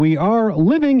We are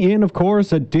living in, of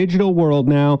course, a digital world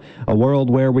now, a world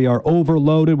where we are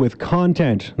overloaded with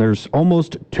content. There's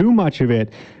almost too much of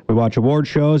it. We watch award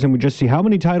shows and we just see how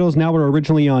many titles now were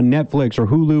originally on Netflix or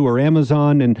Hulu or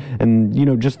Amazon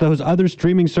and just those other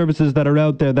streaming services that are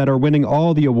out there that are winning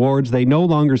all the awards. They no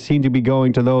longer seem to be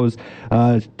going to those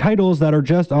titles that are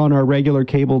just on our regular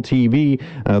cable TV.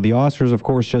 The Oscars, of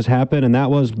course, just happened, and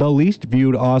that was the least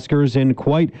viewed Oscars in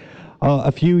quite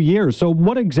a few years. So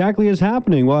what exactly is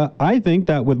happening? Well, I think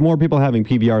that with more people having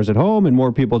PVRs at home and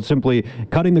more people simply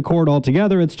cutting the cord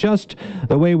altogether, it's just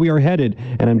the way we are headed.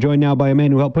 And I'm joined now by a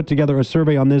man who helped put together a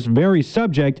survey on this very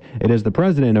subject. It is the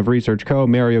president of Research Co.,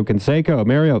 Mario Canseco.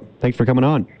 Mario, thanks for coming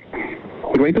on.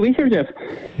 Great to be here, Jeff.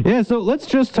 Yeah, so let's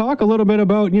just talk a little bit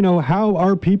about, how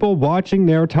are people watching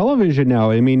their television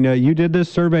now? I mean, you did this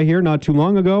survey here not too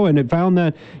long ago, and it found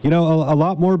that, a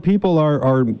lot more people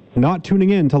are not tuning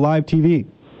in to live TV.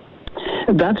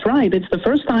 That's right. It's the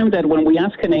first time that when we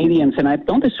ask Canadians, and I've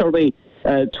done this survey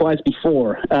twice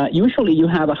before, usually you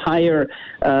have a higher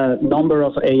number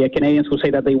of Canadians who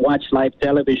say that they watch live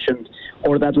television,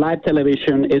 or that live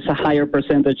television is a higher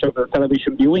percentage of their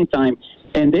television viewing time.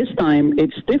 And this time,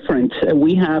 it's different.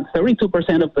 We have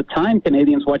 32% of the time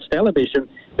Canadians watch television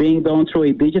being done through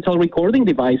a digital recording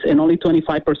device, and only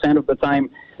 25% of the time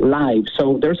live.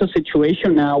 So there's a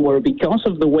situation now where, because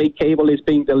of the way cable is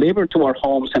being delivered to our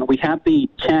homes, and we have the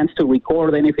chance to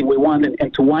record anything we want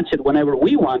and to watch it whenever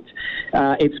we want,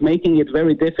 it's making it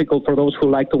very difficult for those who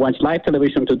like to watch live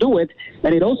television to do it.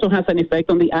 And it also has an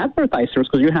effect on the advertisers,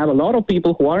 because you have a lot of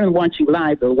people who aren't watching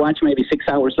live. They'll watch maybe 6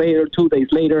 hours later, 2 days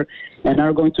later, and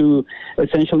are going to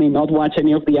essentially not watch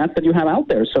any of the ads that you have out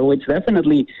there. So it's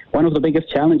definitely one of the biggest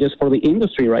challenges for the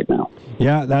industry right now.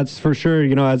 Yeah, that's for sure.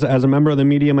 As a member of the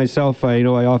media myself, I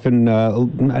often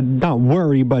not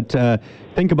worry, but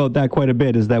think about that quite a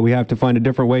bit, is that we have to find a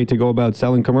different way to go about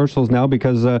selling commercials now,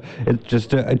 because it's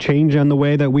just a change on the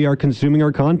way that we are consuming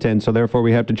our content. So therefore,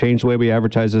 we have to change the way we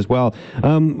advertise as well.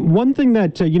 One thing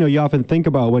that, you often think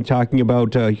about when talking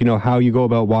about, how you go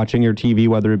about watching your TV,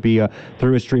 whether it be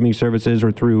through a streaming services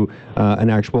or through an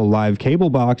actual live cable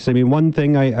box. I mean, one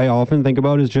thing I often think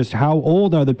about is just how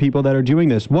old are the people that are doing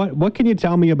this? What can you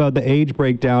tell me about the age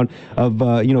breakdown of,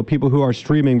 people who are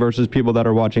streaming versus people that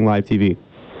are watching live TV?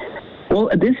 Well,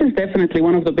 this is definitely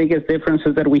one of the biggest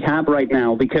differences that we have right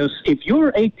now, because if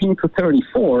you're 18 to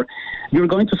 34, you're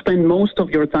going to spend most of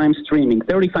your time streaming.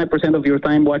 35% of your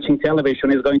time watching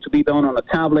television is going to be done on a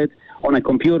tablet, on a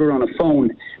computer, on a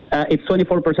phone. It's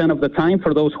 24% of the time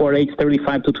for those who are aged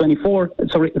 35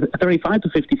 to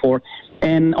 54,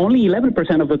 and only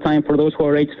 11% of the time for those who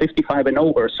are aged 55 and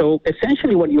over. So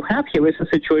essentially what you have here is a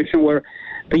situation where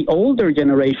the older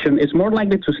generation is more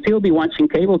likely to still be watching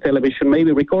cable television,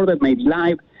 maybe recorded, maybe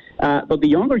live, but the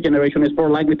younger generation is more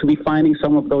likely to be finding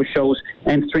some of those shows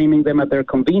and streaming them at their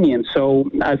convenience. So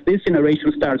as this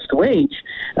generation starts to age,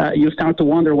 you start to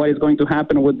wonder what is going to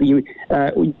happen with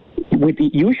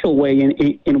the usual way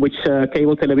in which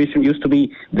cable television used to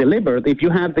be delivered. If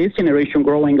you have this generation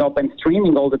growing up and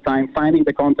streaming all the time, finding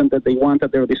the content that they want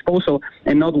at their disposal,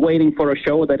 and not waiting for a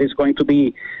show that is going to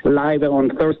be live on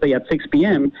Thursday at 6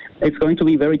 p.m., it's going to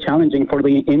be very challenging for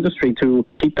the industry to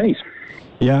keep pace.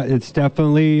 Yeah, it's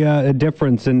definitely a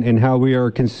difference in how we are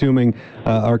consuming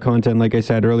our content, like I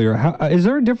said earlier. Is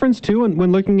there a difference, too,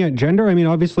 when looking at gender? I mean,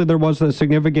 obviously there was a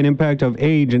significant impact of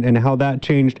age and how that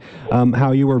changed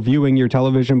how you were viewing your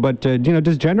television. But,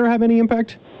 does gender have any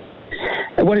impact?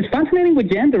 What is fascinating with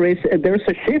gender is there's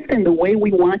a shift in the way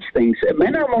we watch things.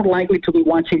 Men are more likely to be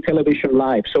watching television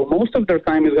live, so most of their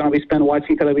time is going to be spent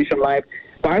watching television live.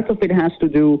 Part of it has to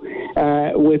do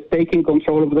with taking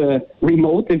control of the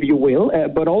remote, if you will,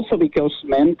 but also because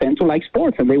men tend to like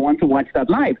sports and they want to watch that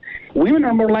live. Women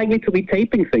are more likely to be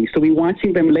taping things, to be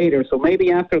watching them later. So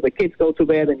maybe after the kids go to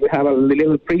bed and you have a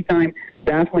little free time,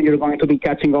 that's when you're going to be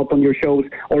catching up on your shows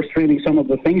or streaming some of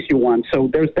the things you want. So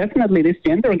there's definitely this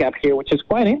gender gap here, which is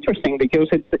quite interesting, because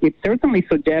it certainly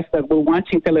suggests that we're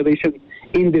watching television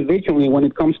individually when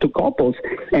it comes to couples,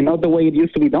 and not the way it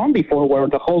used to be done before, where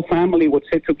the whole family would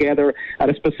sit together at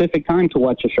a specific time to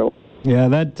watch a show. Yeah,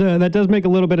 that does make a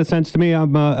little bit of sense to me.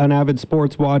 I'm an avid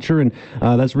sports watcher, and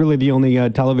that's really the only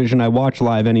television I watch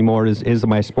live anymore is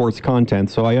my sports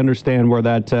content. So I understand where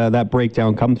that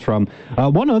breakdown comes from.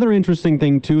 One other interesting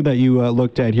thing too that you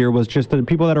looked at here was just the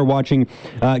people that are watching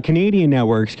Canadian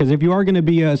networks. Because if you are going to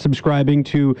be subscribing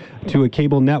to a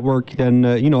cable network, then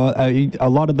a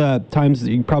lot of the times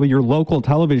probably your local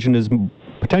television is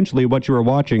potentially what you are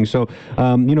watching. So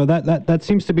that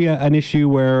seems to be an issue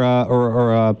where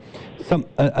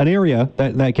an area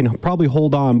that can probably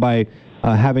hold on by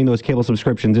having those cable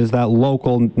subscriptions is that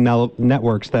local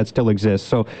networks that still exist.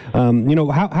 So,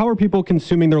 how are people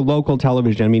consuming their local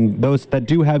television? I mean, those that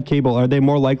do have cable, are they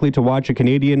more likely to watch a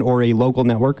Canadian or a local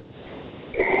network?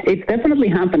 It's definitely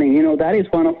happening. That is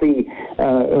one of the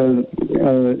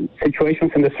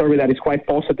situations in the survey that is quite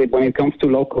positive when it comes to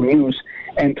local news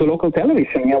and to local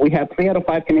television. We have 3 out of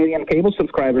 5 Canadian cable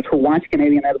subscribers who watch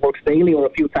Canadian networks daily or a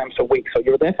few times a week. So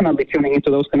you're definitely tuning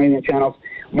into those Canadian channels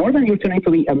more than you're tuning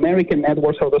to the American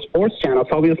networks or the sports channels.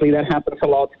 Obviously, that happens a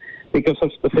lot because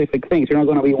of specific things. You're not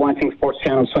going to be watching sports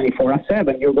channels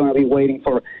 24/7. You're going to be waiting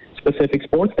for specific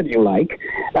sports that you like.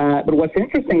 But what's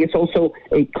interesting is also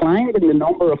a climb in the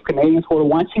number of Canadians who are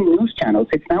watching news channels.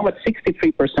 It's now at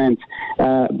 63%.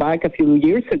 Back a few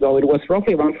years ago, it was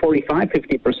roughly around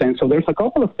 45-50%. So there's a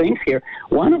couple of things here.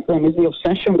 One of them is the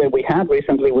obsession that we had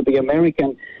recently with the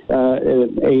American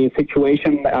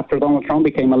situation after Donald Trump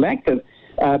became elected.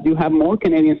 You have more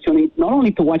Canadians tuning not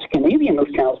only to watch Canadian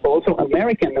news channels, but also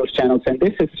American news channels. And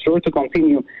this is sure to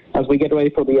continue as we get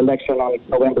ready for the election on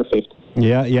November 5th.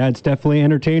 Yeah, it's definitely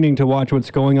entertaining to watch what's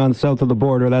going on south of the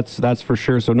border. That's for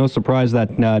sure. So no surprise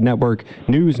that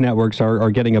news networks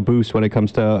are getting a boost when it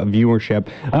comes to viewership.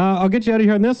 I'll get you out of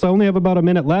here on this. I only have about a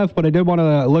minute left, but I did want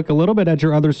to look a little bit at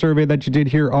your other survey that you did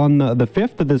here on the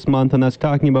 5th of this month, and that's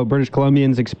talking about British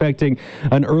Columbians expecting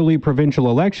an early provincial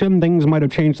election. Things might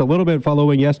have changed a little bit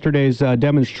following yesterday's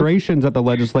demonstrations at the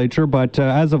legislature, but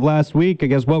as of last week, I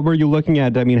guess, what were you looking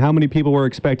at? I mean, how many people were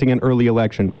expecting an early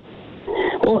election?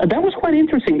 Well, that was quite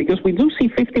interesting because we do see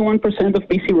 51% of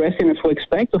BC residents who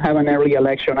expect to have an early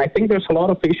election. I think there's a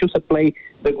lot of issues at play.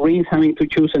 The Greens having to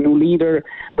choose a new leader,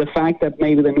 the fact that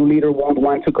maybe the new leader won't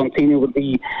want to continue with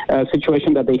the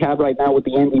situation that they have right now with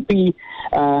the NDP.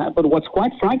 But what's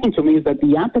quite striking to me is that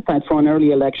the appetite for an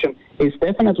early election is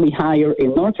definitely higher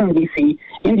in northern BC,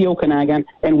 in the Okanagan,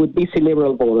 and with BC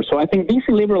Liberal voters. So I think BC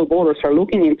Liberal voters are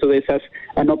looking into this as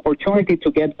an opportunity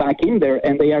to get back in there,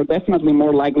 and they are definitely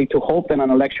more likely to hope that an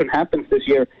election happens this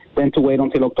year than to wait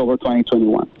until October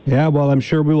 2021. Yeah, well, I'm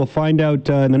sure we will find out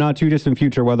in the not-too-distant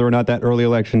future whether or not that early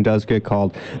election does get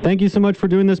called. Thank you so much for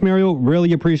doing this, Mario.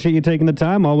 Really appreciate you taking the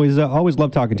time. Always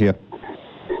love talking to you.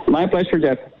 My pleasure,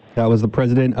 Jeff. That was the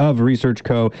president of Research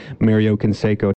Co., Mario Canseco.